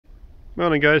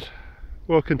Morning guys,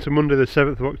 welcome to Monday the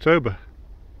 7th of October.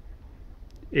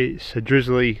 It's a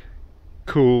drizzly,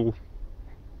 cool,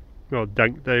 well,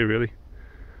 dank day really.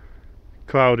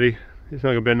 Cloudy, it's not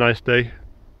going to be a nice day.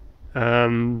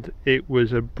 And it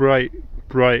was a bright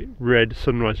red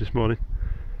sunrise this morning.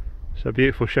 It's a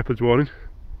beautiful shepherd's warning,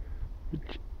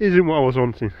 which isn't what I was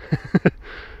wanting.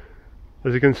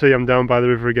 As you can see, I'm down by the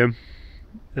river again.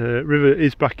 River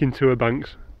is back into her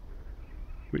banks,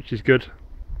 which is good.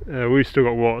 We've still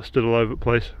got water stood all over the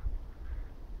place,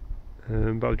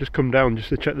 but I've just come down just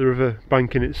to check the river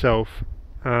banking itself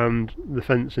and the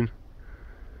fencing.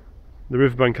 The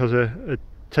riverbank has a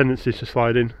tendency to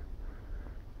slide in,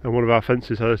 and one of our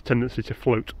fences has a tendency to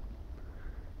float.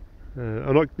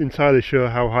 I'm not entirely sure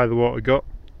how high the water got.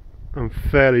 I'm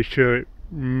fairly sure it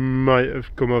might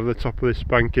have come over the top of this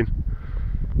banking,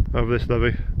 over this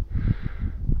levee,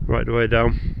 right the way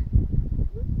down.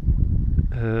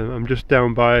 I'm just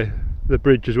down by the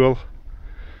bridge as well.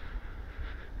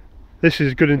 This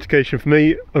is a good indication for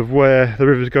me of where the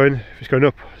river's going, if it's going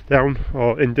up, down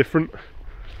or indifferent.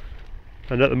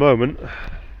 And at the moment,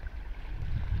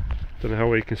 don't know how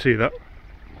well you can see that,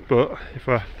 but if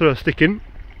I throw a stick in,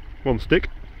 one stick,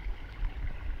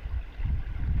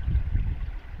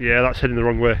 yeah, that's heading the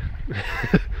wrong way.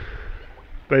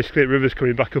 Basically the river's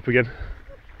coming back up again.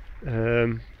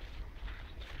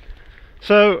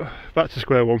 So back to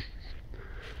square one,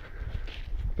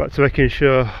 back to making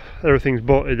sure everything's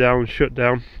bolted down, shut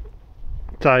down,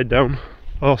 tied down,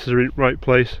 horses are in the right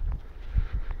place.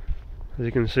 As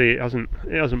you can see, it hasn't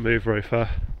moved very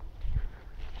far.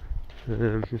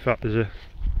 In fact, there's a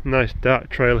nice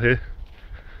dark trail here.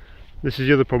 This is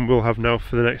the other problem we'll have now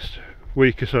for the next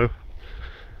week or so,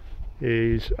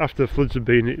 is after the floods have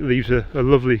been, it leaves a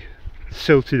lovely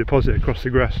silty deposit across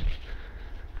the grass.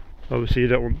 Obviously you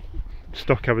don't want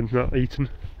stock having that eaten,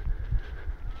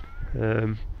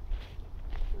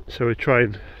 so we try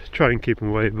and keep them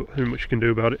away, but not much you can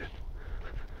do about it.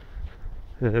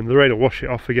 The rain will wash it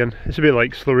off again. It's a bit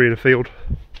like slurry in a field.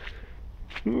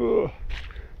 A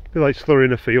bit like slurry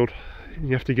in a field.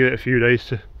 You have to give it a few days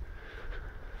to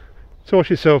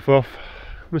wash itself off.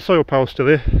 My soil pile's still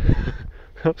here.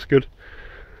 That's good.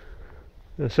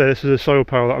 I say this is a soil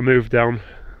pile that I moved down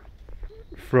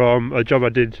from a job I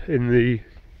did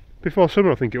before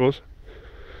summer, I think it was.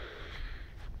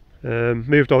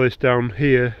 Moved all this down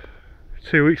here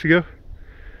 2 weeks ago,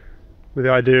 with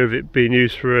the idea of it being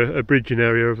used for a bridging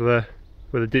area over there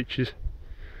where the ditch is.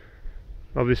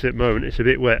 Obviously at the moment it's a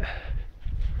bit wet.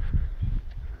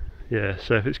 Yeah,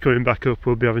 so if it's coming back up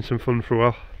we'll be having some fun for a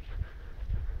while.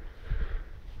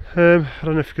 I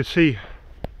don't know if you could see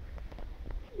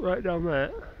right down there,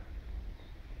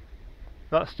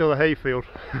 that's still a hayfield.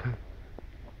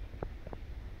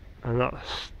 And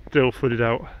that's still flooded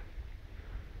out.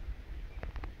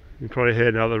 You can probably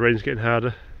hear now the rain's getting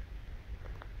harder.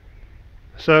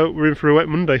 So we're in for a wet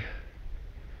Monday.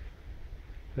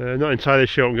 Not entirely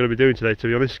sure what I'm going to be doing today, to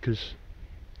be honest, because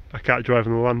I can't drive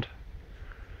on the land.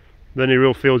 The only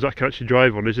real fields I can actually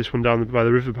drive on is this one down by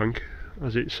the riverbank,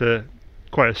 as it's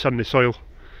quite a sandy soil,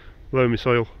 loamy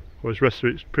soil, whereas the rest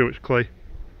of it's pretty much clay.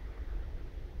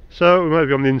 So we might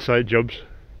be on the inside jobs.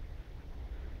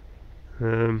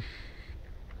 It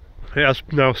has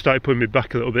now started putting me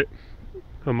back a little bit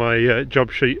on my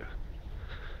job sheet.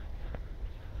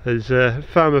 As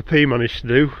Farmer P managed to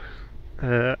do,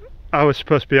 I was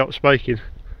supposed to be out spiking.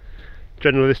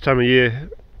 Generally this time of year,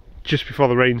 just before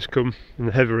the rains come, and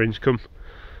the heavy rains come,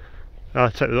 I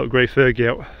take the little grey Fergie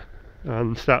out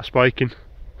and start spiking.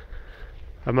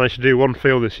 I managed to do one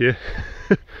field this year,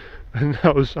 and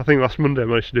that was, I think last Monday I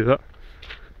managed to do that.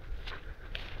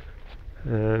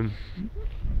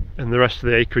 And the rest of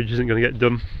the acreage isn't going to get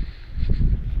done.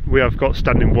 We have got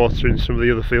standing water in some of the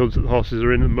other fields that the horses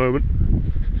are in at the moment,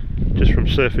 just from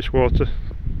surface water.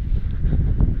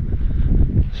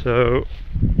 So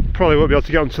probably won't be able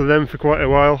to get onto them for quite a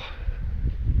while.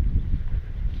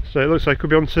 So it looks like we'll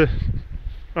be onto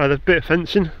either a bit of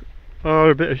fencing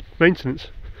or a bit of maintenance,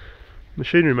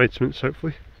 machinery maintenance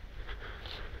hopefully.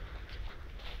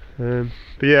 But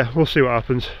yeah, we'll see what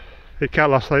happens. It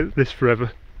can't last like this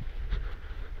forever.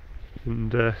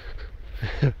 And there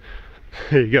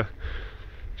you go.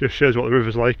 Just shows what the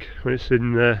river's like when it's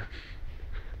when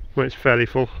it's fairly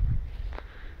full.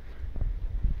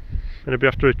 And it'll be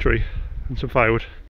after a tree and some firewood.